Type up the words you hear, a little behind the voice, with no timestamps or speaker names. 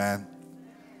And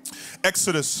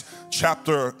Exodus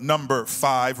chapter number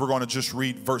 5, we're going to just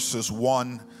read verses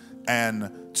 1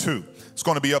 and 2. It's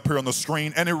going to be up here on the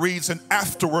screen, and it reads, "And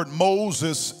afterward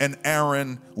Moses and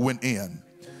Aaron went in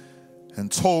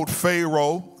and told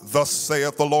Pharaoh, Thus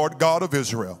saith the Lord God of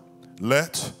Israel,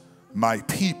 Let my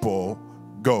people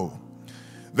go,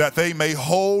 that they may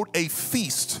hold a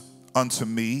feast unto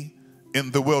me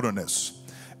in the wilderness.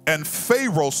 And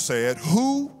Pharaoh said,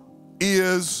 Who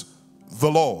is the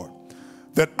Lord,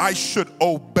 that I should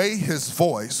obey his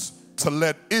voice to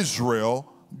let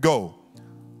Israel go?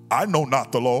 I know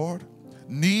not the Lord,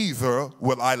 neither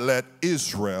will I let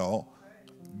Israel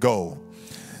go."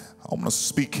 I'm going to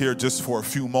speak here just for a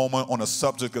few moments on a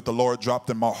subject that the Lord dropped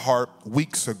in my heart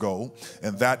weeks ago,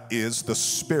 and that is the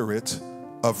spirit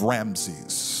of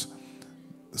Ramses.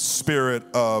 The spirit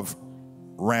of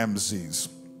Ramses.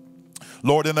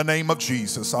 Lord, in the name of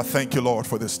Jesus, I thank you, Lord,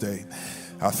 for this day.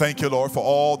 I thank you, Lord, for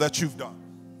all that you've done.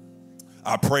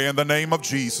 I pray in the name of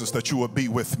Jesus that you will be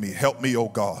with me. Help me, oh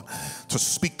God, to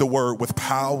speak the word with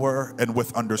power and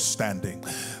with understanding.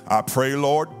 I pray,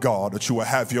 Lord God, that you will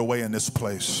have your way in this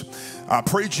place. I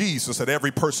pray, Jesus, that every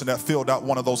person that filled out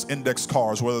one of those index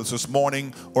cards, whether it's this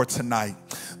morning or tonight,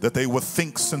 that they would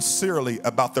think sincerely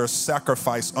about their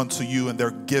sacrifice unto you and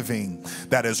their giving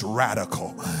that is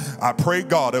radical. I pray,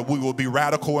 God, that we will be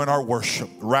radical in our worship,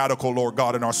 radical, Lord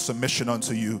God, in our submission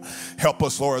unto you. Help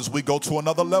us, Lord, as we go to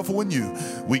another level in you.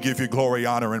 We give you glory,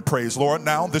 honor, and praise. Lord,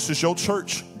 now this is your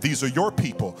church. These are your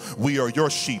people. We are your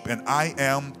sheep, and I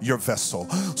am your vessel.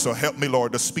 So help me,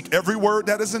 Lord, to speak every word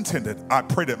that is intended. I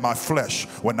pray that my flesh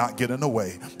will not get in the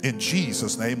way. In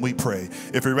Jesus' name we pray.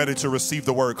 If you're ready to receive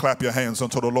the word, clap your hands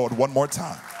unto the Lord one more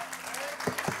time.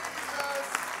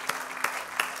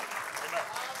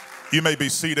 You may be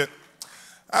seated.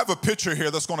 I have a picture here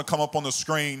that's going to come up on the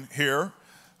screen here.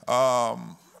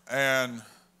 And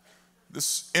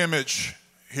this image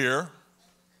here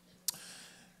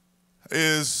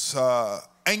is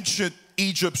ancient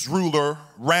Egypt's ruler,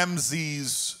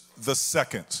 Ramses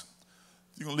II.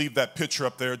 You can leave that picture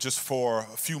up there just for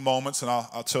a few moments, and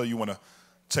I'll tell you when to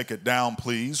take it down,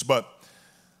 please. But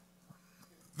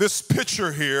this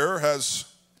picture here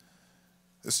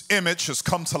this image has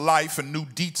come to life in new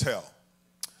detail.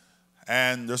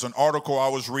 And there's an article I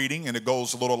was reading, and it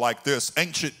goes a little like this.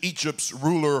 Ancient Egypt's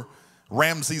ruler,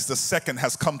 Ramses II,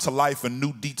 has come to life in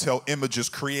new detail images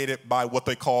created by what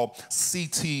they call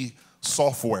CT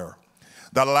software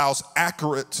that allows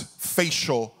accurate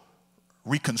facial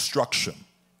reconstruction.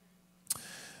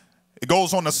 It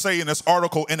goes on to say in this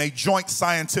article, in a joint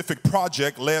scientific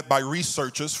project led by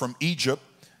researchers from Egypt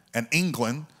and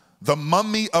England, the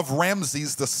mummy of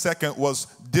Ramses II was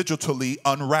digitally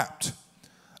unwrapped,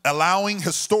 allowing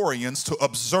historians to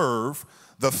observe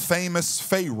the famous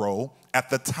pharaoh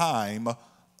at the time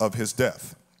of his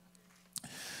death.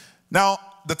 Now,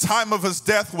 the time of his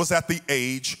death was at the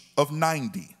age of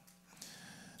 90.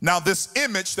 Now, this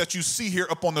image that you see here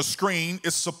up on the screen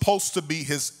is supposed to be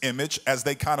his image. As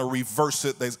they kind of reverse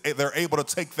it, they're able to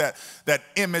take that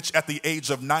image at the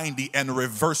age of 90 and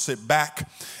reverse it back.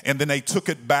 And then they took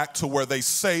it back to where they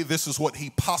say this is what he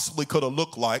possibly could have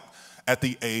looked like at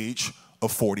the age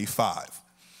of 45.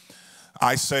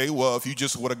 I say, well, if you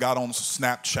just would have got on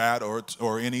Snapchat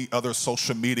or any other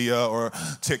social media or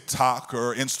TikTok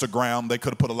or Instagram, they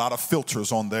could have put a lot of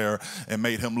filters on there and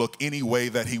made him look any way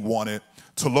that he wanted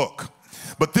to look.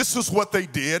 But this is what they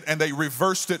did, and they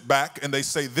reversed it back, and they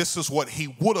say this is what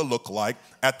he would have looked like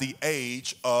at the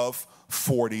age of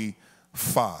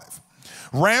 45.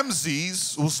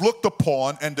 Ramses was looked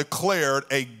upon and declared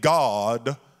a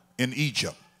god in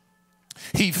Egypt.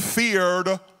 He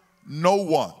feared no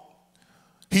one.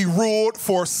 He ruled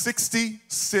for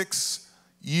 66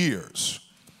 years.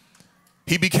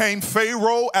 He became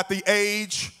Pharaoh at the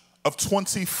age of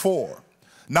 24.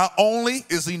 Not only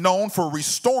is he known for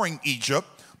restoring Egypt,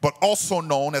 but also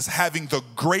known as having the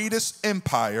greatest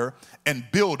empire and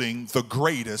building the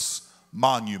greatest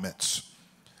monuments.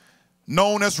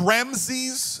 Known as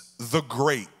Ramses the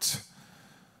Great.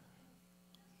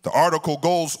 The article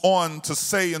goes on to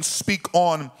say and speak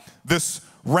on this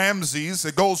Ramses.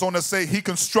 It goes on to say he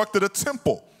constructed a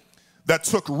temple that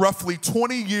took roughly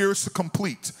 20 years to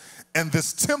complete. And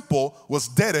this temple was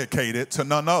dedicated to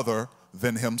none other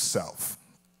than himself.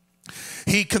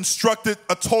 He constructed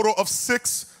a total of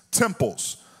 6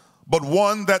 temples, but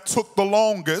one that took the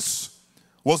longest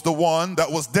was the one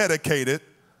that was dedicated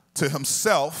to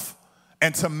himself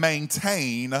and to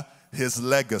maintain his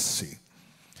legacy.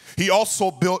 He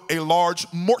also built a large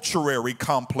mortuary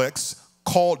complex,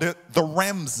 called it the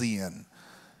Ramesseum,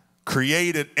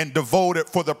 created and devoted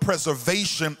for the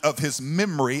preservation of his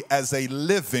memory as a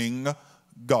living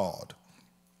God.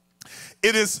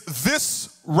 It is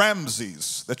this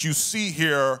Ramses that you see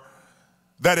here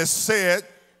that is said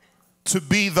to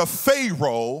be the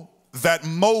Pharaoh that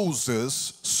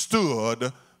Moses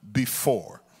stood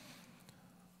before.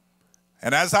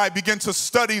 And as I begin to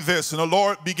study this and the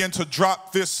Lord began to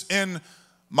drop this in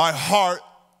my heart,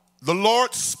 the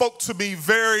Lord spoke to me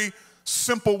very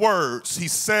simple words. He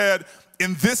said,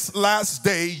 in this last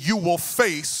day, you will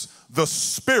face the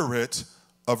spirit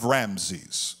of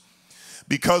Ramses.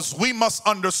 Because we must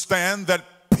understand that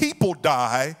people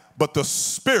die, but the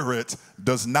spirit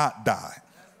does not die.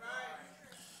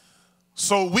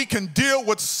 So we can deal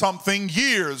with something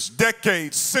years,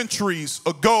 decades, centuries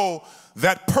ago.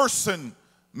 That person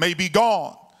may be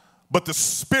gone, but the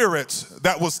spirit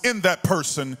that was in that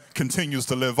person continues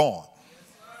to live on.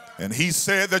 And he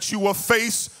said that you will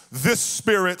face this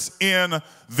spirit in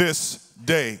this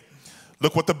day.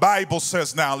 Look what the Bible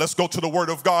says now. Let's go to the word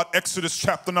of God. Exodus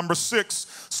chapter number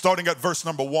 6, starting at verse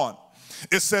number 1.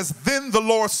 It says, then the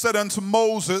Lord said unto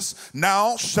Moses,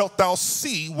 now shalt thou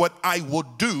see what I will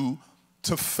do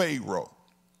to Pharaoh.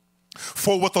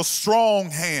 For with a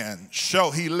strong hand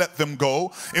shall he let them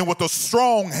go, and with a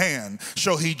strong hand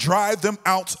shall he drive them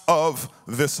out of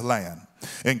this land.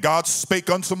 And God spake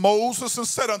unto Moses and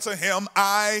said unto him,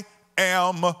 I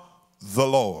am the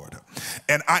Lord.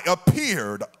 And I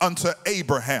appeared unto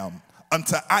Abraham,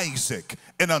 unto Isaac,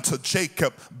 and unto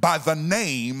Jacob by the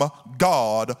name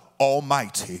God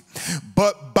Almighty,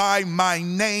 but by my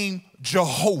name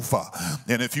Jehovah.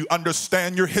 And if you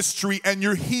understand your history and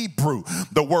your Hebrew,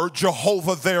 the word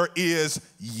Jehovah there is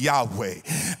Yahweh.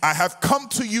 I have come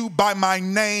to you by my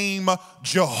name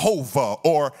Jehovah,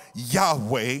 or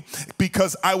Yahweh,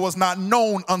 because I was not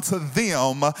known unto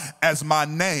them as my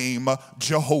name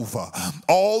Jehovah.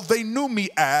 All they knew me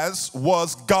as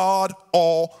was God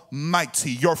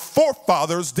Almighty. Your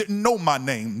forefathers didn't know my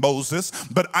name, Moses,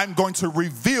 but I'm going to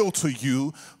reveal to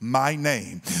you my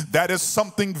name. That is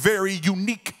something very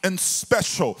unique and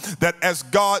special, that as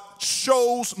God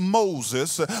shows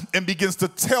Moses and begins to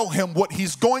tell him what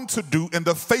he's going to do in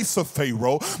the face of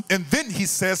Pharaoh, and then he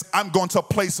says, I'm going to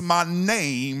place my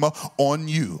name on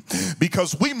you.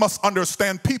 Because we must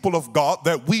understand, people of God,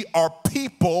 that we are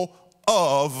people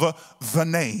of the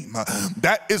name.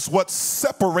 That is what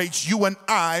separates you and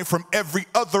I from every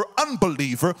other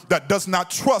unbeliever that does not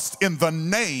trust in the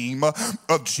name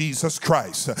of Jesus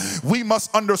Christ. We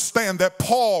must understand that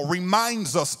Paul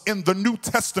reminds us in the New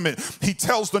Testament, he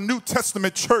tells the New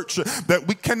Testament church that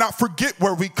we cannot forget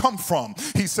where we come from.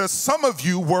 He says, some of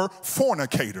you were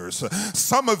fornicators,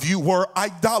 some of you were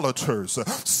idolaters,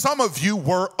 some of you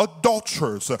were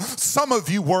adulterers, some of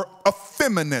you were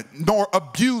effeminate nor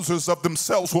abusers of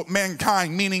themselves with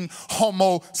mankind, meaning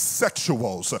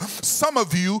homosexuals. Some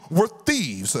of you were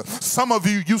thieves. Some of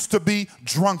you used to be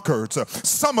drunkards.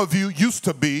 Some of you used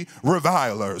to be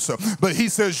revilers. But he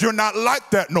says you're not like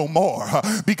that no more,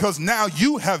 because now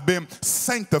you have been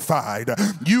sanctified.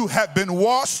 You have been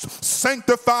washed,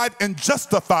 sanctified, and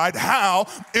justified. How?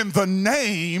 In the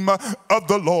name of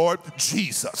the Lord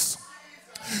Jesus.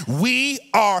 We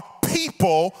are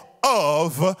people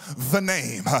of the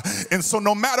name. And so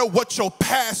no matter what your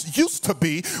past used to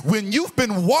be, when you've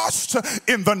been washed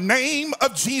in the name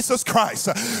of Jesus Christ,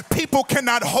 people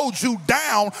cannot hold you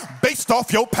down based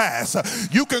off your past.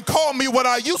 You can call me what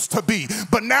I used to be,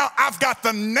 but now I've got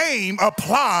the name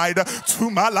applied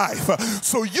to my life.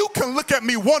 So you can look at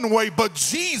me one way, but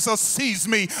Jesus sees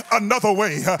me another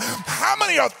way. How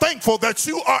many are thankful that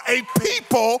you are a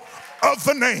people of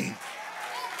the name?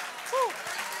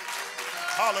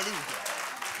 Hallelujah.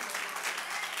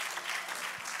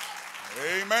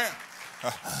 Amen.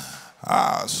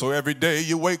 So every day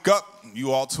you wake up,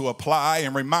 you ought to apply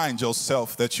and remind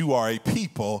yourself that you are a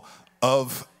people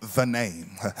of the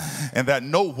name, and that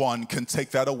no one can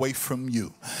take that away from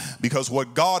you, because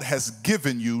what God has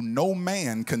given you, no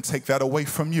man can take that away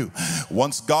from you.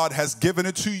 Once God has given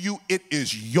it to you, it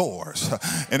is yours,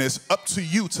 and it's up to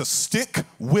you to stick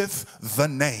with the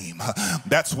name.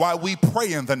 That's why we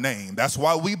pray in the name. That's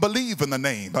why we believe in the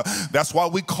name. That's why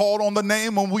we called on the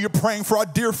name when we are praying for our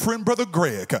dear friend, Brother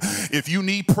Greg. If you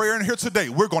need prayer in here today,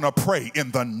 we're going to pray in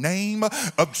the name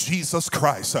of Jesus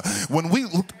Christ.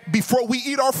 Before we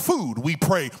eat our food, we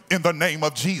pray in the name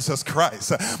of Jesus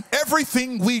Christ.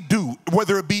 Everything we do,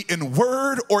 whether it be in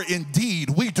word or in deed,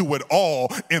 we do it all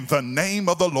in the name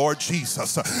of the Lord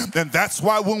Jesus. And that's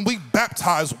why when we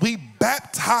baptize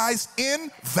in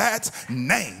that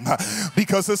name,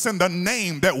 because it's in the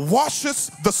name that washes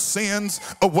the sins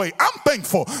away. I'm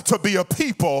thankful to be a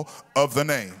people of the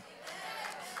name.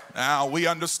 Now, we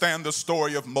understand the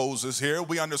story of Moses here.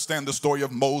 We understand the story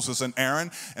of Moses and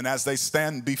Aaron, and as they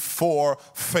stand before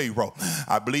Pharaoh.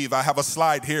 I believe I have a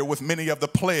slide here with many of the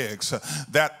plagues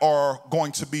that are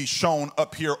going to be shown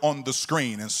up here on the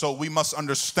screen. And so we must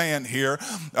understand here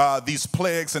these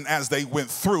plagues and as they went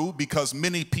through, because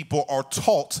many people are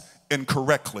taught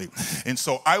incorrectly. And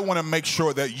so I want to make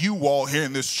sure that you all here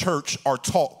in this church are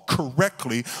taught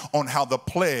correctly on how the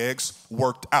plagues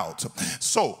worked out.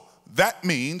 So that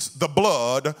means the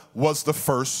blood was the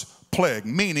first plague,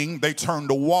 meaning they turned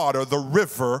the water, the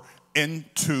river,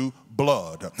 into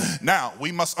blood. Now,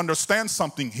 we must understand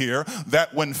something here,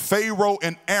 that when Pharaoh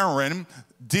and Aaron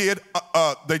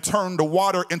they turned the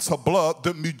water into blood,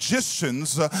 the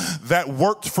magicians that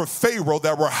worked for Pharaoh,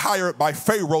 that were hired by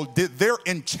Pharaoh, did their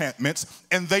enchantments,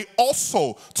 and they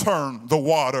also turned the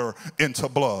water into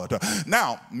blood.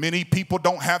 Now, many people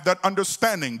don't have that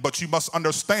understanding, but you must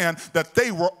understand that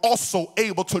they were also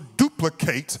able to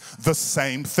duplicate the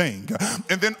same thing.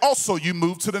 And then also you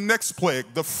move to the next plague,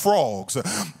 the frogs.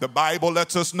 The Bible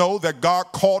lets us know that God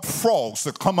called frogs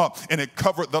to come up, and it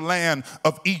covered the land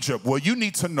of Egypt. Well, you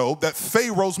need to know that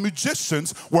Pharaoh's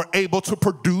magicians were able to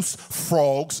produce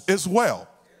frogs as well.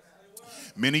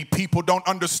 Many people don't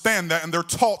understand that, and they're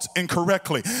taught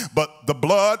incorrectly. But the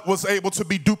blood was able to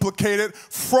be duplicated.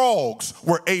 Frogs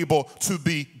were able to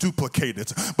be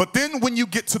duplicated. But then when you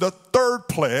get to the third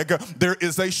plague, there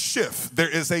is a shift. There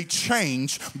is a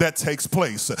change that takes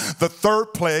place. The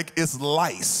third plague is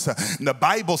lice. And the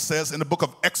Bible says in the book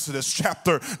of Exodus,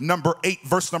 chapter number 8,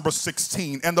 verse number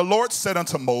 16, "And the Lord said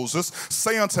unto Moses,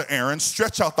 say unto Aaron,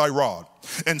 stretch out thy rod,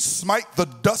 and smite the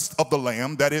dust of the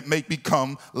land, that it may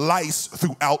become lice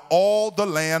throughout all the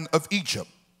land of Egypt.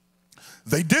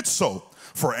 They did so.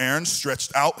 For Aaron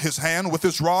stretched out his hand with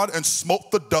his rod and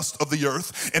smote the dust of the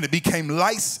earth, and it became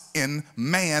lice in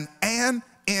man and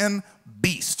in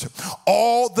beast.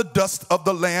 All the dust of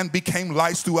the land became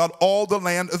lice throughout all the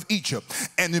land of Egypt.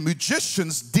 And the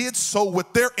magicians did so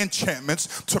with their enchantments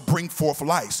to bring forth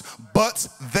lice. But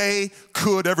they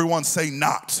could," everyone say,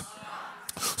 "not."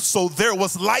 So there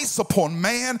was lice upon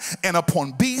man and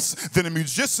upon beast. Then the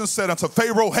magician said unto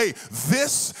Pharaoh, "Hey,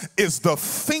 this is the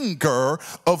finger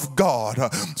of God."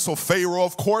 So Pharaoh,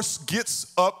 of course, gets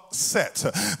upset.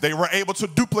 They were able to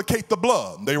duplicate the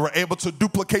blood. They were able to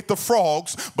duplicate the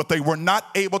frogs, but they were not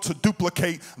able to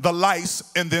duplicate the lice,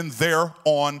 and then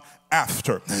thereon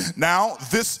after. Now,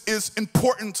 this is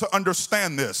important to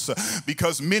understand this,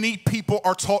 because many people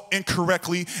are taught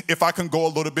incorrectly. If I can go a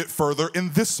little bit further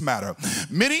in this matter,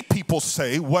 many people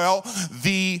say, well,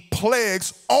 the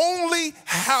plagues only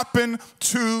happen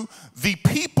to the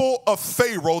people of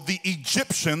Pharaoh, the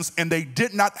Egyptians, and they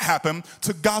did not happen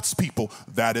to God's people.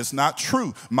 That is not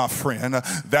true, my friend.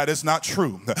 That is not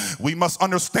true. We must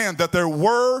understand that there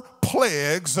were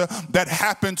plagues that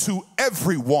happened to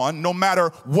everyone, no matter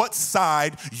what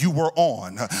side you were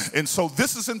on. And so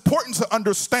this is important to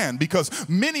understand, because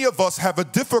many of us have a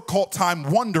difficult time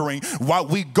wondering why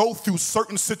we go through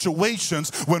certain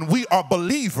situations when we are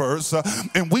believers,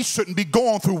 and we shouldn't be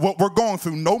going through what we're going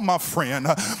through. No, my friend,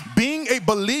 being a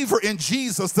believer in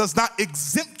Jesus does not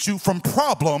exempt you from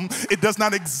problem. It does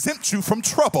not exempt you from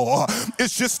trouble.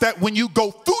 It's just that when you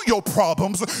go through your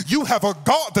problems, you have a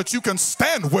God that you can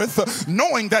stand with,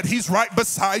 knowing that he's right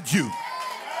beside you.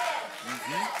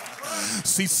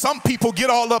 See, some people get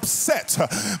all upset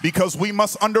because we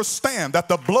must understand that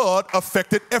the blood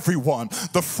affected everyone.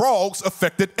 The frogs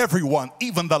affected everyone.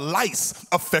 Even the lice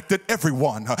affected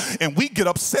everyone. And we get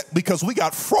upset because we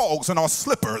got frogs in our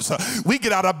slippers. We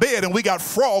get out of bed and we got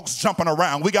frogs jumping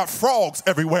around. We got frogs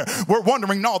everywhere. We're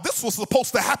wondering, no, this was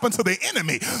supposed to happen to the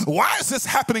enemy. Why is this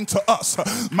happening to us?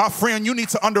 My friend, you need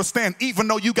to understand, even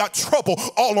though you got trouble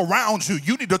all around you,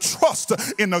 you need to trust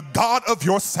in the God of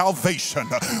your salvation.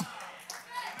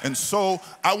 And so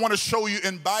I want to show you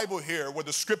in Bible here where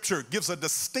the scripture gives a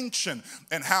distinction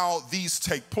in how these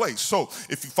take place. So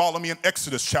if you follow me in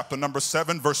Exodus chapter number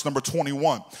 7, verse number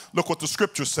 21, look what the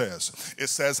scripture says. It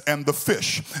says, "And the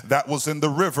fish that was in the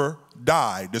river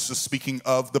died." This is speaking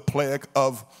of the plague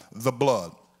of the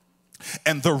blood.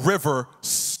 "And the river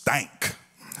stank."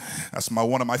 That's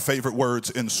one of my favorite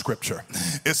words in scripture.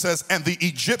 It says, "And the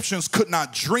Egyptians could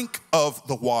not drink of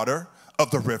the water of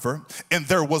the river, and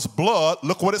there was blood,"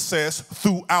 look what it says,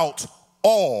 "throughout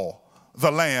all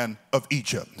the land of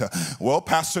Egypt." Well,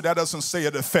 Pastor, that doesn't say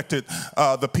it affected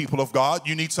the people of God.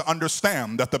 You need to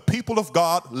understand that the people of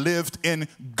God lived in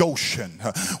Goshen.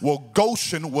 Well,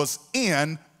 Goshen was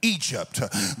in Egypt.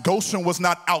 Goshen was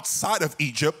not outside of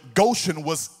Egypt. Goshen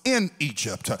was in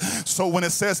Egypt. So when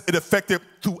it says it affected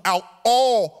throughout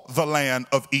all the land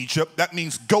of Egypt, that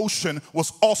means Goshen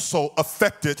was also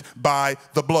affected by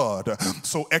the blood.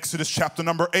 So Exodus chapter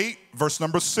number 8, verse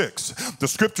number 6, the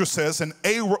scripture says, and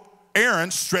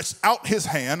Aaron stretched out his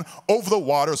hand over the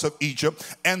waters of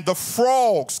Egypt, and the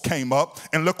frogs came up,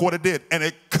 and look what it did, and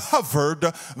it covered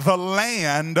the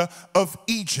land of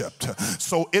Egypt.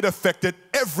 So it affected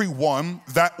everyone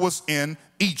that was in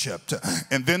Egypt.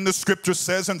 And then the scripture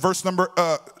says in verse number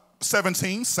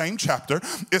 17, same chapter,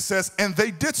 it says, and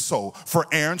they did so, for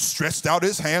Aaron stretched out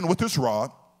his hand with his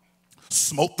rod,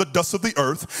 smote the dust of the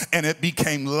earth, and it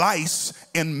became lice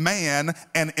in man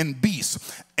and in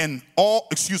beast. And all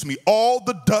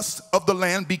the dust of the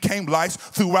land became lice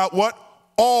throughout what?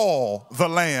 All the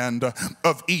land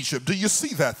of Egypt. Do you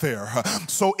see that there?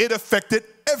 So it affected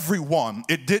everyone.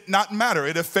 It did not matter.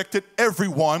 It affected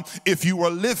everyone if you were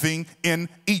living in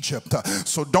Egypt.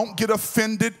 So don't get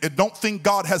offended and don't think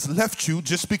God has left you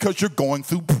just because you're going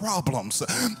through problems,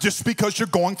 just because you're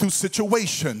going through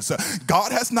situations.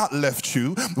 God has not left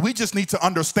you. We just need to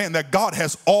understand that God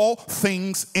has all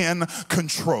things in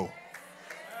control.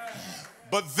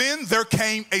 But then there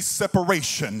came a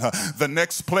separation. The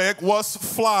next plague was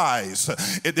flies.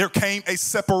 There came a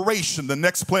separation. The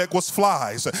next plague was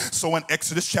flies. So in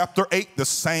Exodus chapter 8, the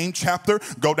same chapter,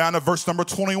 go down to verse number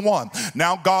 21.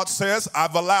 Now God says,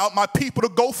 I've allowed my people to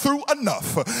go through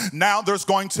enough. Now there's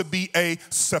going to be a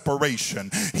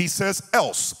separation. He says,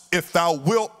 else, if thou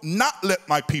wilt not let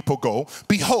my people go,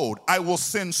 behold, I will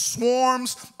send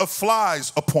swarms of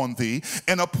flies upon thee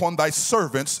and upon thy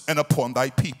servants and upon thy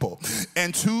people.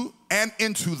 And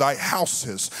into thy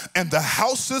houses, and the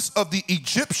houses of the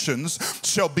Egyptians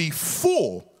shall be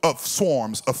full of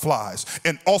swarms of flies,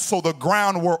 and also the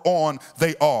ground whereon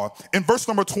they are. In verse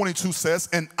number 22 says,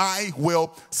 and I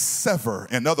will sever.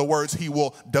 In other words, he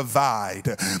will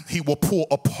divide. He will pull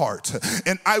apart.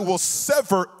 And I will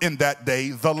sever in that day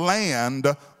the land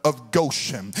of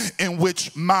Goshen, in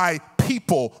which my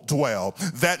people dwell,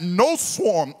 that no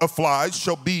swarm of flies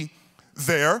shall be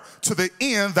there, to the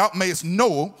end thou mayest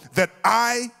know that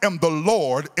I am the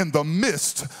Lord in the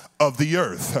midst of the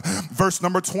earth. Verse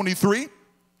number 23,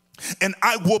 and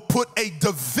I will put a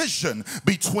division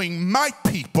between my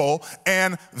people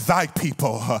and thy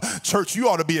people. Church, you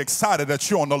ought to be excited that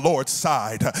you're on the Lord's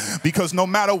side, because no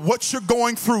matter what you're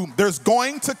going through, there's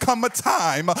going to come a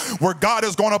time where God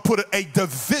is going to put a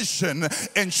division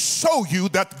and show you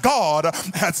that God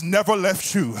has never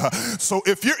left you. So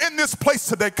if you're in this place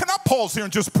today, can I pause here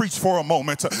and just preach for a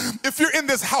moment? If you're in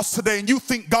this house today and you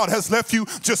think God has left you,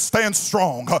 just stand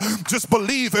strong. Just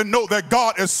believe and know that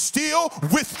God is still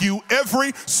with you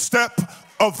every step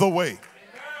of the way.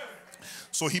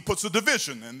 So he puts a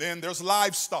division, and then there's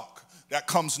livestock that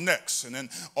comes next. And then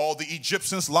all the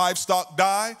Egyptians' livestock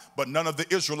die, but none of the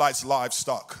Israelites'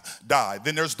 livestock die.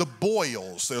 Then there's the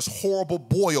boils. There's horrible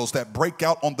boils that break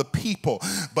out on the people,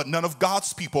 but none of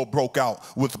God's people broke out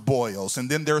with boils. And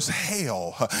then there's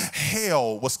hail.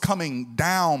 Hail was coming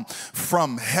down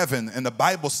from heaven, and the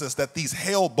Bible says that these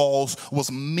hail balls was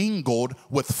mingled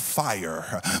with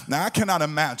fire. Now I cannot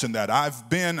imagine that. I've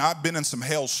been in some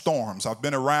hailstorms. I've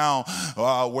been around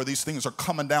where these things are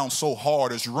coming down so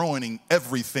hard, it's ruining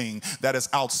everything that is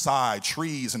outside.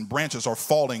 Trees and branches are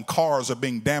falling, cars are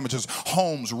being damaged,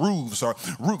 homes, roofs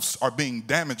are being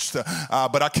damaged,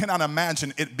 but I cannot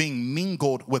imagine it being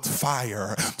mingled with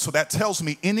fire. So that tells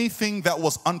me anything that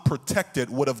was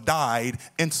unprotected would have died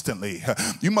instantly.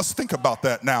 You must think about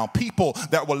that now. People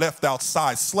that were left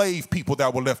outside, slave people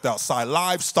that were left outside,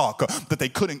 livestock that they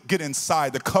couldn't get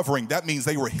inside the covering, that means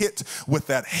they were hit with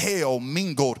that hail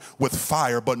mingled with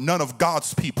fire, but none of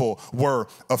God's people were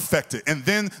affected. And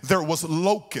then there was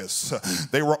locusts.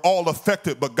 They were all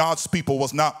affected, but God's people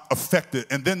was not affected.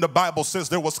 And then the Bible says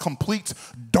there was complete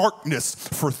darkness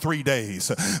for 3 days.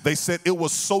 They said it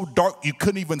was so dark you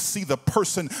couldn't even see the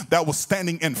person that was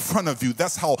standing in front of you.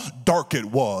 That's how dark it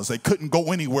was. They couldn't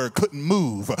go anywhere, couldn't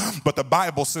move. But the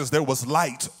Bible says there was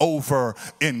light over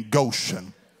in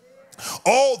Goshen.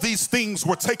 All these things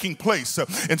were taking place.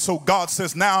 And so God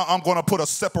says, now I'm going to put a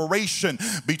separation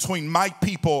between my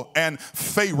people and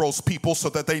Pharaoh's people so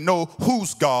that they know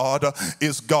whose God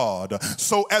is God.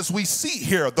 So as we see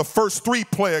here, the first 3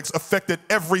 plagues affected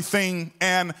everything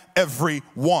and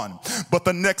everyone. But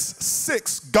the next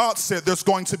 6, God said there's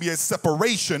going to be a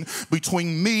separation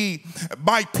between me,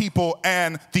 my people,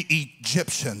 and the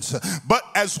Egyptians. But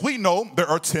as we know, there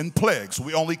are 10 plagues.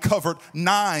 We only covered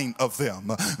 9 of them.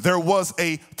 There was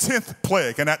a 10th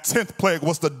plague, and that 10th plague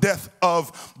was the death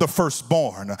of the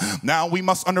firstborn. Now we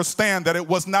must understand that it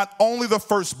was not only the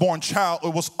firstborn child,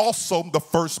 it was also the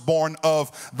firstborn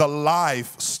of the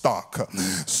livestock.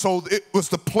 So it was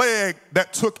the plague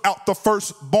that took out the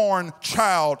firstborn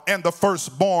child and the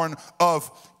firstborn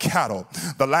of cattle.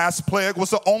 The last plague was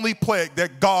the only plague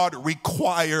that God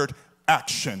required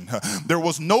action. There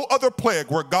was no other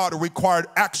plague where God required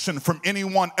action from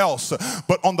anyone else,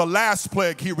 but on the last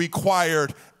plague, he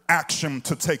required action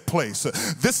to take place.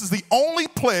 This is the only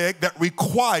plague that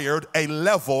required a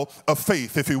level of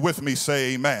faith. If you're with me,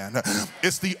 say amen.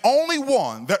 It's the only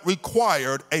one that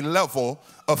required a level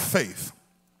of faith.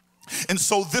 And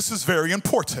so this is very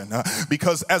important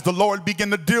because as the Lord began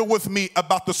to deal with me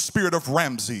about the spirit of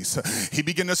Ramses, he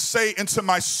began to say into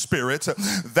my spirit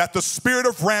that the spirit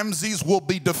of Ramses will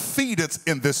be defeated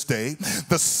in this day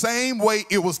the same way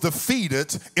it was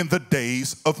defeated in the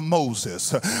days of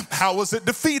Moses. How was it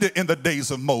defeated in the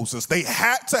days of Moses? They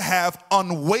had to have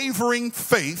unwavering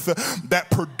faith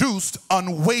that produced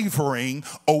unwavering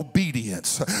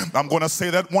obedience. I'm going to say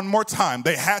that one more time.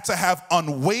 They had to have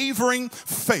unwavering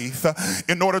faith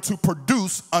in order to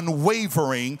produce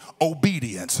unwavering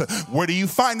obedience. Where do you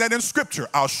find that in scripture?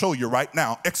 I'll show you right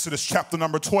now. Exodus chapter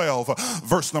number 12,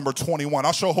 verse number 21.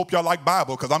 I sure hope y'all like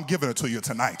Bible because I'm giving it to you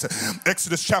tonight.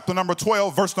 Exodus chapter number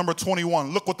 12, verse number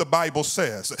 21. Look what the Bible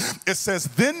says. It says,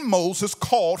 "Then Moses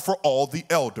called for all the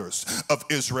elders of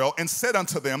Israel and said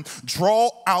unto them,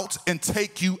 draw out and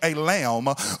take you a lamb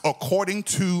according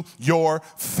to your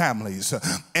families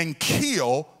and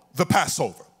kill the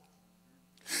Passover."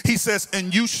 He says,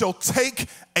 "And you shall take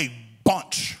a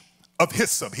bunch of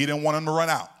hyssop." He didn't want him to run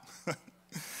out.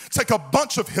 Take a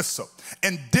bunch of hyssop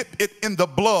and dip it in the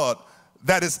blood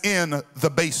that is in the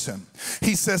basin.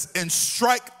 He says, "And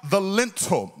strike the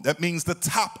lintel." That means the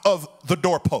top of the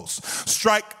doorpost.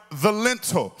 "Strike the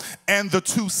lintel and the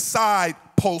two side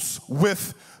posts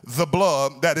with the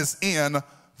blood that is in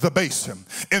the basin."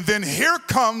 And then here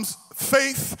comes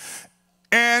faith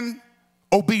and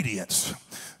obedience.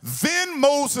 Then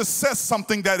Moses says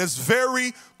something that is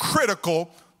very critical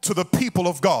to the people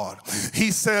of God. He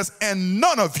says, "And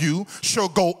none of you shall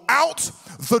go out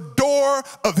the door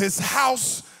of his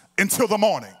house until the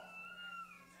morning."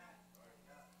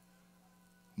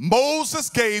 Moses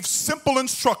gave simple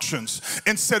instructions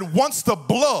and said, once the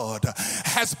blood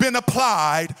has been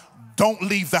applied, don't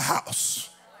leave the house.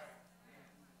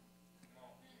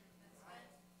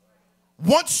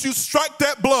 Once you strike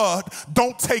that blood,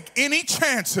 don't take any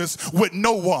chances with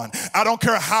no one. I don't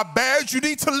care how bad you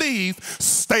need to leave,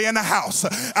 stay in the house.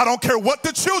 I don't care what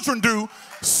the children do,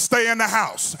 stay in the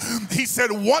house. He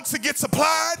said once it gets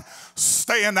applied,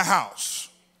 stay in the house.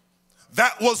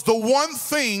 That was the one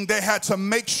thing they had to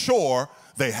make sure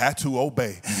they had to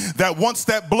obey. That once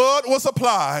that blood was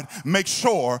applied, make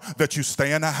sure that you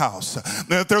stay in the house.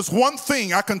 Now, if there's one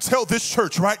thing I can tell this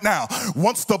church right now,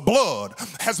 once the blood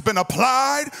has been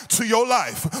applied to your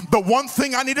life, the one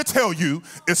thing I need to tell you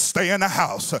is stay in the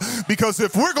house. Because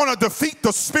if we're going to defeat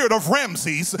the spirit of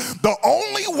Ramses, the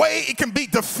only way it can be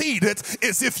defeated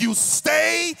is if you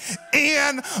stay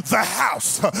in the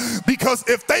house. Because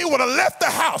if they would have left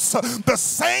the house, the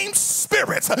same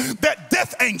spirit, that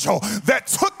death angel that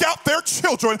took out their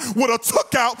children would have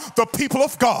took out the people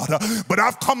of God. But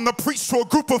I've come to preach to a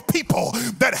group of people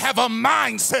that have a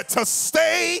mindset to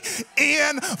stay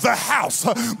in the house,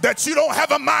 that you don't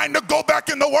have a mind to go back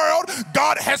in the world.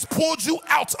 God has pulled you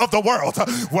out of the world.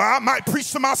 Well, I might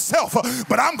preach to myself,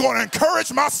 but I'm going to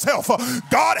encourage myself.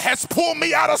 God has pulled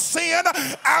me out of sin.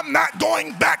 I'm not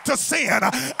going back to sin.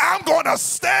 I'm going to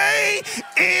stay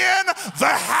in the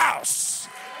house.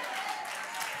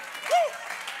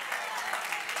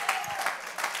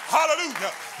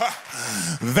 Hallelujah.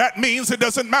 That means it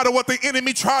doesn't matter what the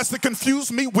enemy tries to confuse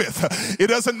me with. It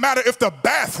doesn't matter if the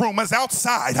bathroom is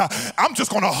outside. I'm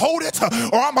just going to hold it,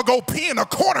 or I'm going to go pee in a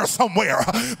corner somewhere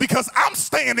because I'm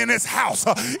staying in this house.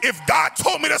 If God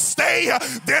told me to stay,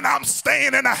 then I'm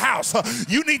staying in the house.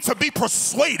 You need to be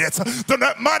persuaded that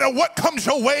no matter what comes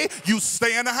your way, you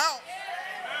stay in the house.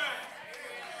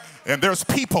 And there's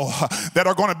people that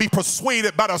are going to be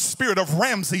persuaded by the spirit of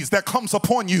Ramses that comes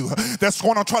upon you, that's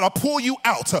going to try to pull you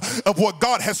out of what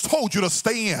God has told you to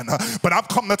stay in. But I've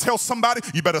come to tell somebody,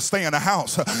 you better stay in the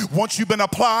house. Once you've been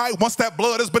applied, once that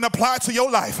blood has been applied to your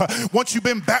life, once you've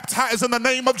been baptized in the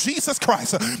name of Jesus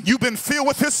Christ, you've been filled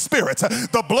with his spirit,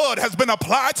 the blood has been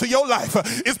applied to your life.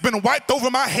 It's been wiped over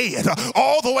my head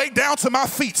all the way down to my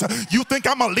feet. You think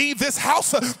I'm going to leave this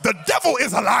house? The devil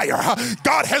is a liar.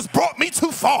 God has brought me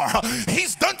too far.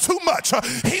 He's done too much.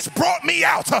 He's brought me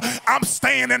out. I'm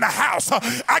staying in the house.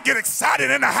 I get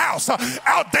excited in the house.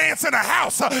 I'll dance in the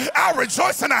house. I'll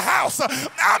rejoice in the house.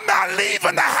 I'm not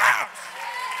leaving the house.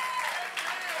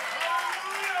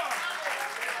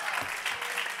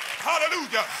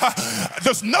 Hallelujah.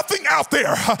 There's nothing out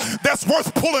there that's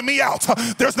worth pulling me out.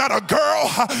 There's not a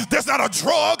girl. There's not a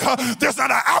drug. There's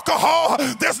not an alcohol.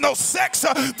 There's no sex.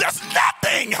 There's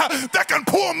nothing that can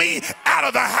pull me out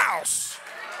of the house.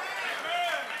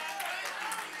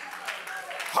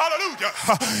 Hallelujah.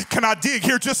 Can I dig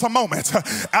here just a moment?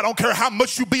 I don't care how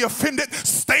much you be offended,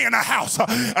 stay in the house.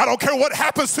 I don't care what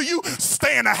happens to you,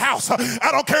 stay in the house.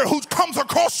 I don't care who comes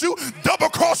across you, double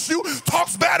cross you,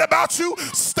 talks bad about you,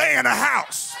 stay in the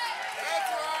house.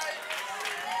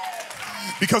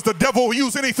 Because the devil will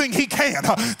use anything he can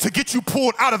to get you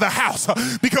pulled out of the house.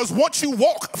 Because once you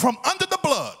walk from under the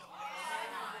blood,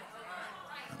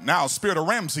 now spirit of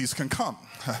Ramses can come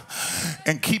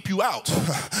and keep you out,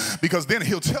 because then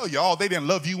he'll tell you, oh, they didn't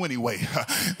love you anyway.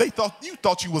 They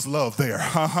thought you was loved there.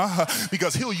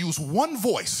 Because he'll use one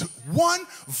voice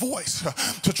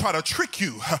to try to trick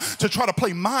you, to try to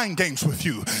play mind games with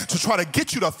you, to try to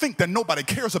get you to think that nobody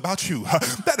cares about you.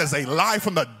 That is a lie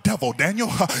from the devil, Daniel.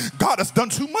 God has done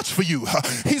too much for you.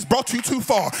 He's brought you too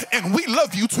far, and we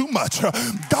love you too much.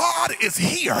 God is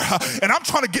here, and I'm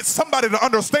trying to get somebody to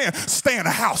understand, stay in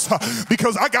the house,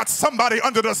 because I got somebody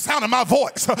under the sound of my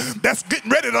voice that's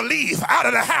getting ready to leave out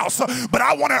of the house. But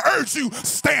I want to urge you,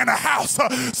 stay in the house,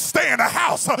 stay in the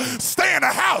house, stay in the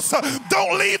house.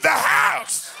 Don't leave the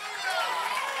house.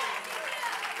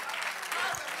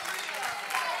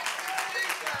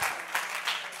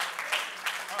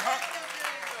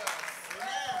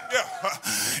 Yeah.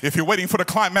 If you're waiting for the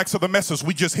climax of the message,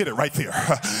 we just hit it right there.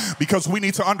 Because we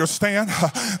need to understand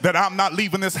that I'm not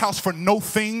leaving this house for no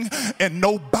thing and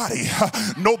nobody.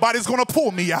 Nobody's going to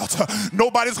pull me out.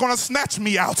 Nobody's going to snatch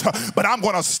me out. But I'm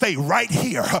going to stay right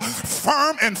here,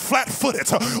 firm and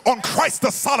flat-footed. On Christ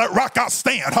the solid rock I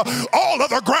stand. All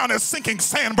other ground is sinking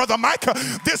sand, Brother Mike.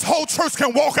 This whole church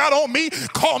can walk out on me,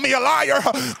 call me a liar,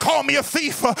 call me a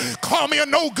thief, call me a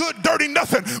no good, dirty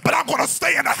nothing. But I'm going to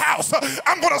stay in the house.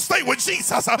 I'm going to stay with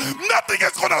Jesus. Nothing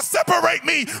is going to separate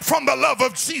me from the love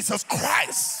of Jesus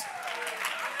Christ.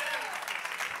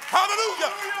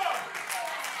 Hallelujah.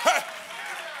 Hey.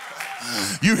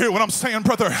 You hear what I'm saying,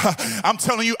 brother? I'm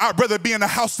telling you, I'd rather be in the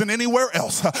house than anywhere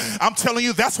else. I'm telling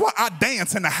you, that's why I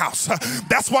dance in the house.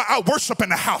 That's why I worship in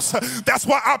the house. That's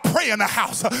why I pray in the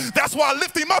house. That's why I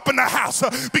lift him up in the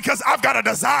house, because I've got a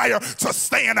desire to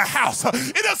stay in the house.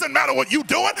 It doesn't matter what you're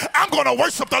doing. I'm going to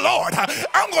worship the Lord.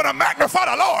 I'm going to magnify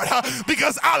the Lord,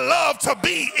 because I love to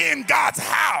be in God's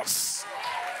house.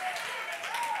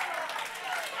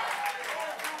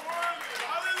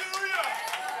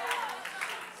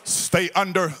 Stay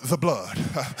under the blood.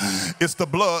 It's the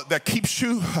blood that keeps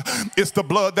you. It's the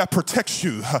blood that protects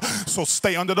you. So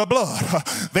stay under the blood.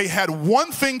 They had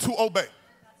one thing to obey.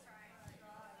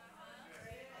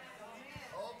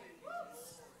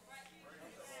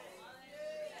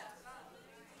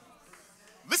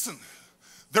 Listen,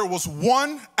 there was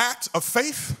one act of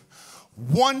faith,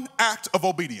 one act of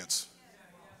obedience.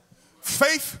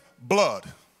 Faith, blood.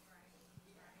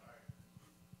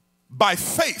 By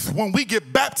faith, when we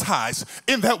get baptized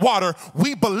in that water,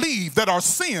 we believe that our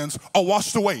sins are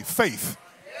washed away. Faith.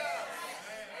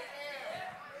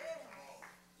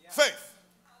 Faith.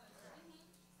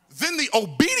 Then the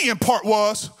obedient part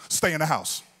was stay in the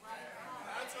house.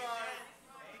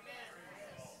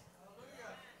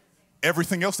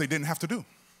 Everything else they didn't have to do.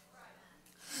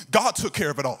 God took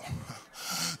care of it all.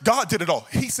 God did it all.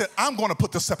 He said, I'm going to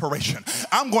put the separation.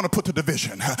 I'm going to put the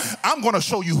division. I'm going to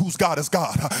show you whose God is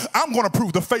God. I'm going to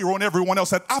prove to Pharaoh and everyone else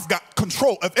that I've got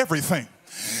control of everything.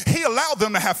 He allowed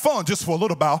them to have fun just for a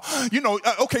little while. You know,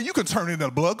 okay, you can turn it into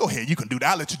blood. Go ahead, you can do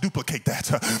that. I'll let you duplicate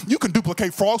that. You can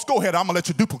duplicate frogs. Go ahead, I'm going to let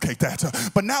you duplicate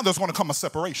that. But now there's going to come a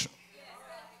separation.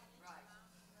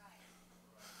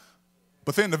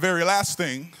 But then the very last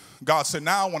thing, God said,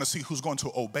 now I want to see who's going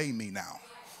to obey me now.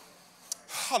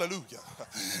 Hallelujah.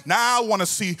 Now I want to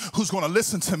see who's going to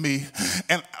listen to me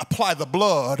and apply the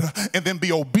blood and then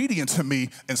be obedient to me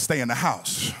and stay in the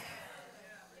house.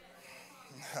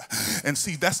 And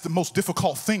see, that's the most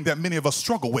difficult thing that many of us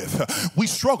struggle with. We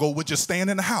struggle with just staying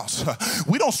in the house.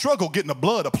 We don't struggle getting the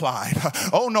blood applied.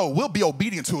 Oh no, we'll be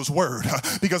obedient to his word.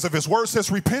 Because if his word says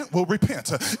repent, we'll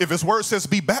repent. If his word says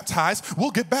be baptized,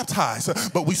 we'll get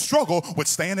baptized. But we struggle with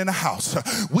staying in the house.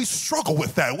 We struggle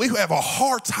with that. We have a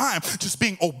hard time just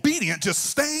being obedient, just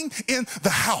staying in the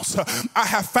house. I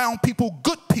have found people,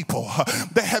 good people,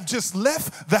 that have just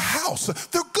left the house.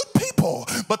 They're good people. people,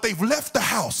 but they've left the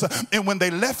house. And when they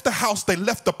left the house, they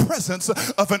left the presence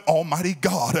of an almighty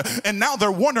God. And now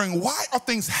they're wondering, why are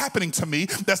things happening to me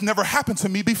that's never happened to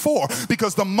me before?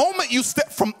 Because the moment you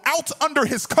step from out under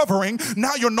his covering,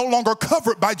 now you're no longer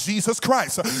covered by Jesus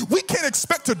Christ. We can't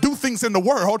expect to do things in the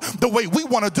world the way we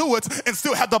want to do it and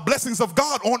still have the blessings of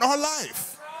God on our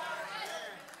life.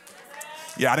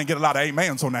 Yeah, I didn't get a lot of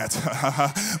amens on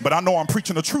that, but I know I'm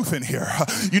preaching the truth in here.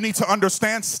 You need to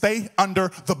understand, stay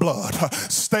under the blood.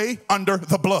 Stay under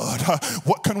the blood.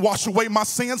 What can wash away my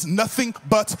sins? Nothing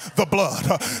but the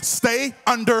blood. Stay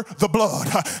under the blood.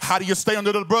 How do you stay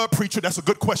under the blood, preacher? That's a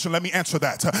good question. Let me answer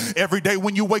that. Every day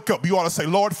when you wake up, you ought to say,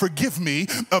 Lord, forgive me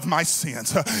of my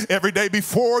sins. Every day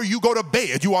before you go to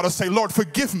bed, you ought to say, Lord,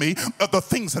 forgive me of the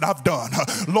things that I've done.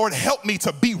 Lord, help me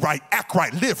to be right, act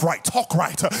right, live right, talk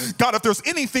right. God, if there's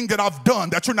anything that I've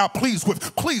done that you're not pleased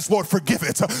with, please, Lord, forgive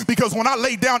it. Because when I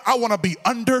lay down, I want to be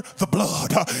under the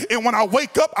blood. And when I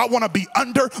wake up, I want to be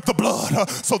under the blood.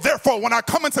 So therefore, when I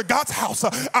come into God's house,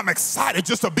 I'm excited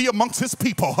just to be amongst his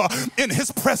people. In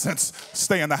his presence,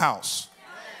 stay in the house.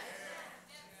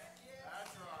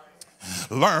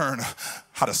 Learn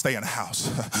how to stay in the house.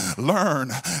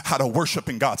 Learn how to worship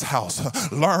in God's house.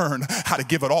 Learn how to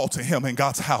give it all to him in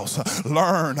God's house.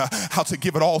 Learn how to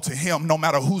give it all to him no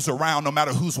matter who's around, no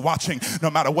matter who's watching, no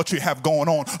matter what you have going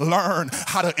on. Learn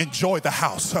how to enjoy the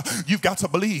house. You've got to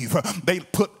believe they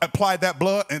applied that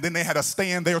blood and then they had to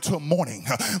stay in there till morning.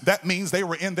 That means they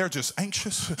were in there just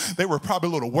anxious. They were probably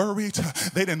a little worried.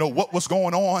 They didn't know what was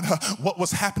going on, what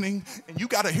was happening. And you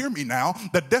got to hear me now.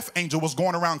 The death angel was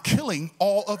going around killing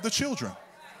all of the children.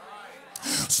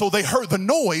 So they heard the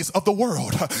noise of the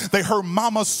world. They heard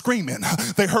mamas screaming.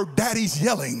 They heard daddies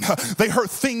yelling. They heard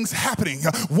things happening,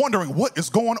 wondering what is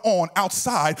going on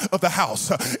outside of the house.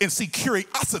 And see,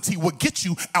 curiosity will get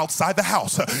you outside the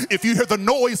house. If you hear the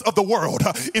noise of the world,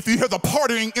 if you hear the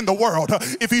partying in the world,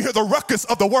 if you hear the ruckus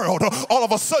of the world, all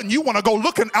of a sudden you want to go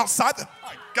looking outside the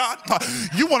God,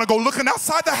 you want to go looking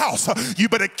outside the house. You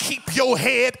better keep your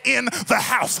head in the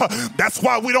house. That's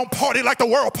why we don't party like the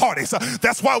world parties.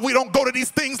 That's why we don't go to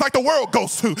these things like the world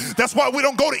goes to. That's why we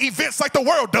don't go to events like the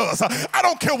world does. I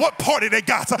don't care what party they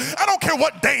got. I don't care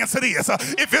what dance it is.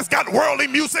 If it's got worldly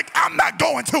music, I'm not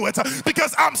going to it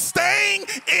because I'm staying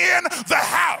in the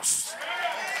house.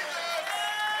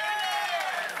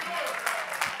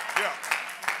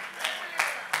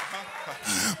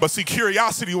 But see,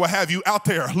 curiosity will have you out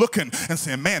there looking and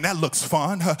saying, man, that looks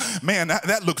fun. Man,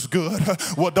 that looks good.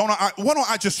 Well, why don't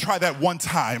I just try that one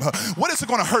time? What is it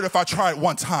going to hurt if I try it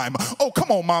one time? Oh,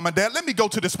 come on, mom and dad. Let me go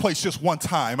to this place just one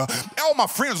time. All my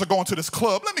friends are going to this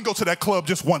club. Let me go to that club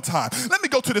just one time. Let me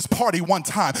go to this party one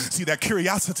time. See, that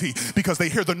curiosity, because they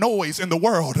hear the noise in the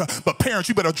world. But parents,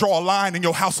 you better draw a line in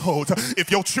your household. If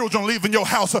your children leave in your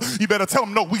house, you better tell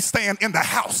them, no, we stand in the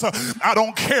house. I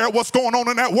don't care what's going on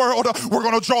in that world. We're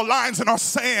going to draw lines in our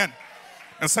sand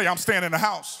and say, I'm staying in the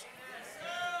house.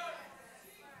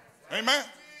 Amen.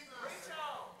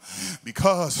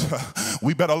 Because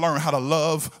we better learn how to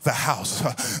love the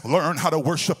house, learn how to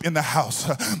worship in the house.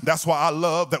 That's why I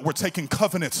love that we're taking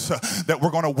covenants, that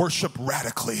we're going to worship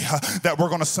radically, that we're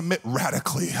going to submit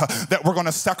radically, that we're going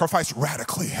to sacrifice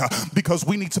radically, because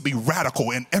we need to be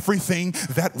radical in everything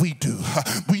that we do.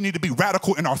 We need to be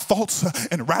radical in our thoughts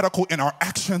and radical in our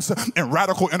actions and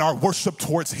radical in our worship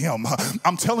towards him.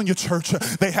 I'm telling you, church,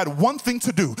 they had one thing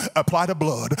to do, apply the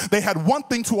blood. They had one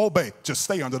thing to obey, just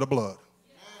stay under the blood.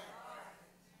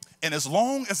 And as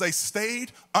long as they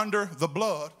stayed under the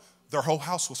blood, their whole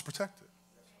house was protected.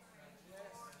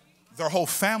 Their whole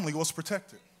family was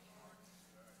protected.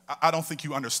 I don't think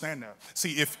you understand that.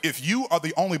 See, if you are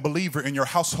the only believer in your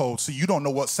household, see, you don't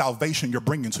know what salvation you're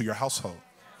bringing to your household.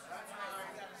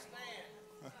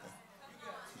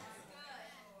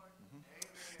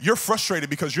 You're frustrated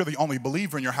because you're the only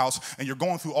believer in your house and you're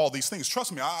going through all these things.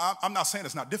 Trust me, I'm not saying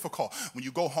it's not difficult. When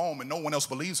you go home and no one else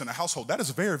believes in the household, that is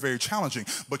very, very challenging.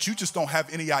 But you just don't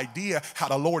have any idea how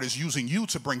the Lord is using you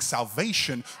to bring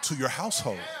salvation to your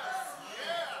household.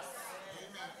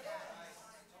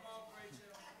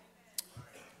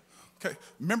 Okay,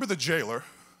 remember the jailer.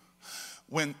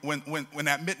 When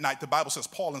at midnight, the Bible says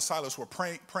Paul and Silas were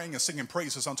praying and singing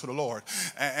praises unto the Lord,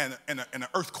 and an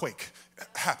earthquake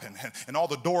happened, and all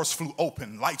the doors flew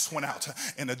open, lights went out,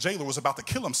 and the jailer was about to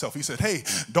kill himself. He said, hey,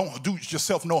 don't do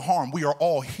yourself no harm. We are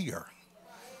all here.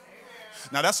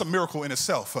 Now, that's a miracle in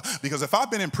itself, because if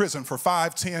I've been in prison for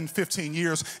 5, 10, 15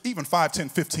 years, even 5, 10,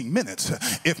 15 minutes,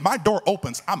 if my door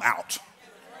opens, I'm out.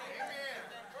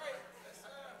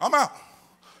 I'm out.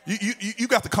 You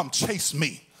got to come chase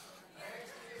me.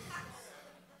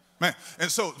 Man,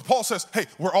 and so Paul says, hey,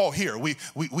 we're all here. We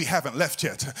haven't left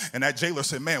yet. And that jailer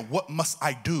said, man, what must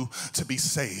I do to be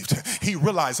saved? He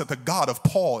realized that the God of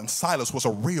Paul and Silas was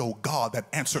a real God that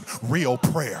answered real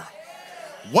prayer.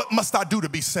 What must I do to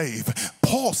be saved?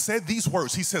 Paul said these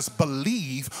words. He says,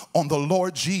 believe on the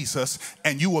Lord Jesus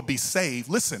and you will be saved.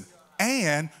 Listen,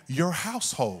 and your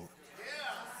household.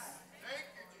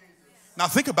 Now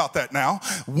think about that now.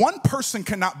 One person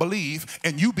cannot believe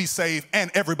and you be saved and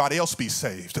everybody else be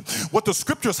saved. What the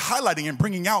scripture is highlighting and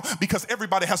bringing out, because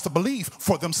everybody has to believe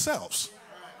for themselves.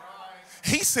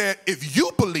 He said, if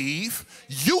you believe,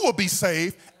 you will be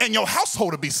saved and your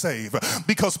household will be saved.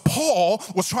 Because Paul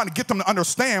was trying to get them to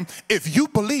understand, if you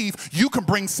believe, you can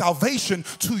bring salvation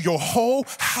to your whole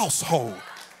household.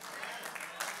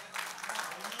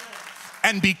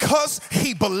 And because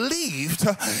he believed,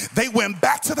 they went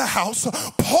back to the house.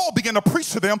 Paul began to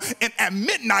preach to them, and at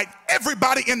midnight,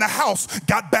 everybody in the house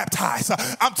got baptized.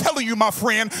 I'm telling you, my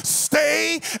friend,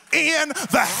 stay in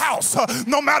the house.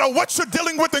 No matter what you're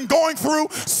dealing with and going through,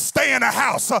 stay in the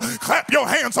house. Clap your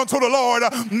hands unto the Lord.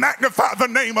 Magnify the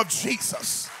name of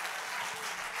Jesus.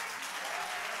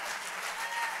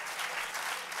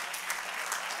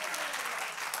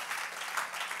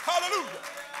 Hallelujah.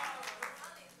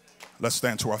 Let's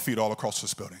stand to our feet all across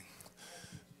this building.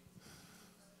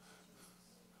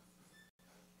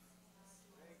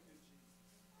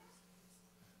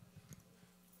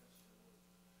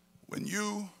 When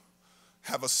you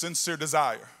have a sincere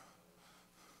desire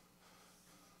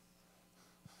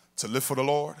to live for the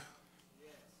Lord,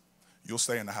 you'll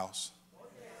stay in the house.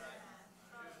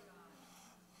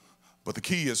 But the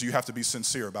key is you have to be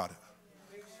sincere about it.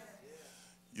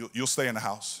 You'll stay in the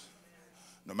house.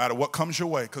 No matter what comes your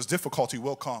way, because difficulty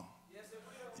will come.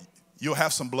 You'll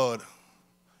have some blood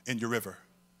in your river.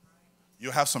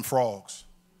 You'll have some frogs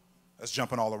that's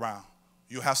jumping all around.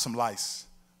 You'll have some lice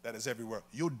that is everywhere.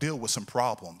 You'll deal with some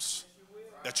problems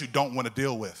that you don't want to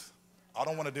deal with. I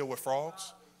don't want to deal with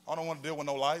frogs. I don't want to deal with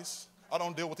no lice. I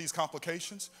don't deal with these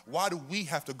complications. Why do we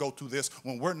have to go through this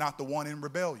when we're not the one in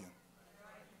rebellion?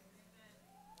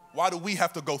 Why do we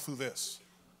have to go through this?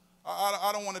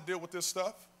 I don't want to deal with this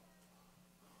stuff.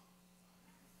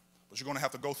 But you're going to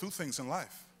have to go through things in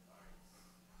life.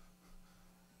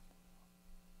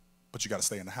 But you got to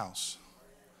stay in the house.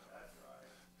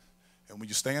 And when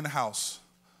you stay in the house,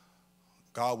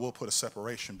 God will put a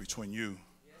separation between you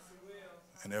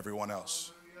and everyone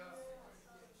else.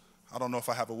 I don't know if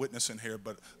I have a witness in here,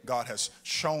 but God has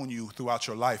shown you throughout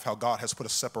your life how God has put a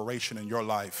separation in your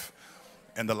life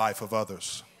and the life of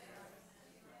others.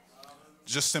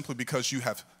 Just simply because you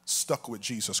have stuck with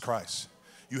Jesus Christ.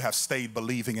 You have stayed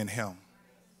believing in him.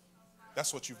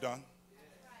 That's what you've done.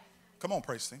 Come on,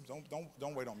 praise team.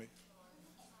 Don't wait on me.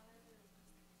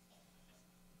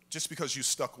 Just because you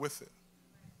stuck with it,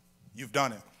 you've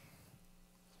done it.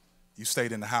 You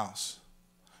stayed in the house.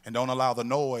 And don't allow the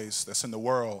noise that's in the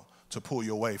world to pull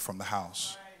you away from the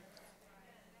house.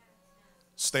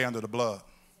 Stay under the blood.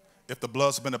 If the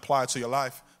blood's been applied to your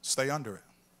life, stay under it.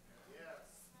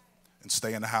 And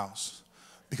stay in the house.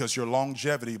 Because your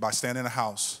longevity by staying in the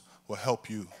house will help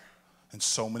you in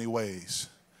so many ways.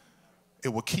 It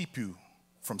will keep you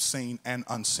from seen and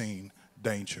unseen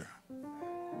danger.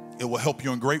 It will help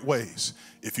you in great ways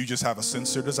if you just have a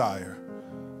sincere desire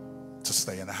to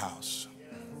stay in the house.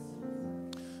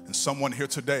 And someone here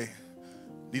today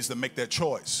needs to make that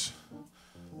choice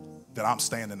that I'm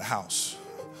staying in the house,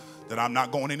 that I'm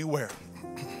not going anywhere.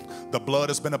 The blood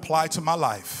has been applied to my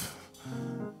life,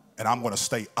 and I'm going to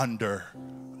stay under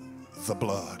the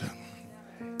blood.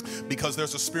 Because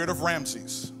there's a spirit of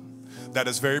Ramses that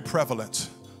is very prevalent,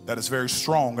 that is very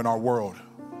strong in our world.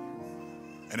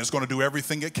 And it's going to do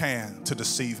everything it can to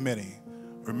deceive many.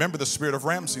 Remember, the spirit of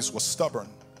Ramses was stubborn,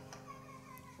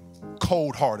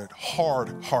 cold-hearted,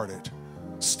 hard-hearted,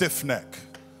 stiff-necked,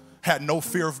 had no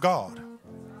fear of God.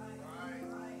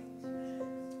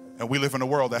 And we live in a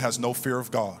world that has no fear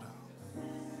of God.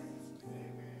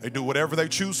 They do whatever they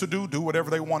choose to do whatever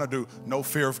they want to do. No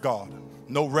fear of God,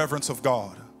 no reverence of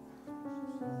God.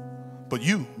 But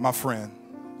you, my friend,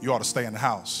 you ought to stay in the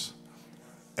house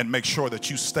and make sure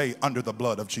that you stay under the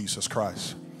blood of Jesus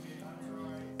Christ.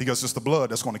 Because it's the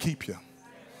blood that's going to keep you.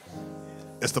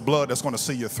 It's the blood that's going to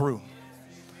see you through.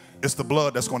 It's the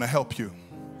blood that's going to help you.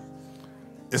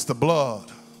 It's the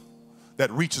blood that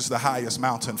reaches the highest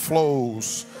mountain,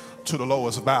 flows to the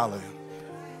lowest valley.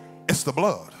 It's the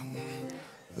blood.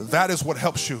 That is what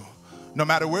helps you. No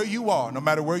matter where you are, no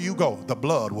matter where you go, the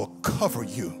blood will cover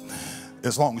you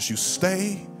as long as you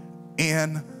stay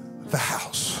in the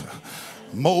house.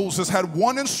 Moses had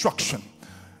one instruction.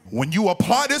 When you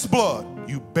apply this blood,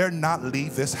 you better not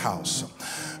leave this house.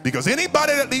 Because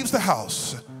anybody that leaves the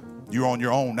house, you're on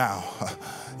your own now.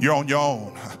 You're on your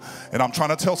own. And I'm trying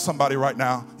to tell somebody right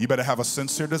now, you better have a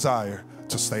sincere desire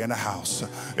to stay in the house.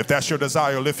 If that's your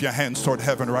desire, lift your hands toward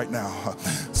heaven right now.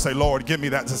 Say, Lord, give me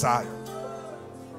that desire.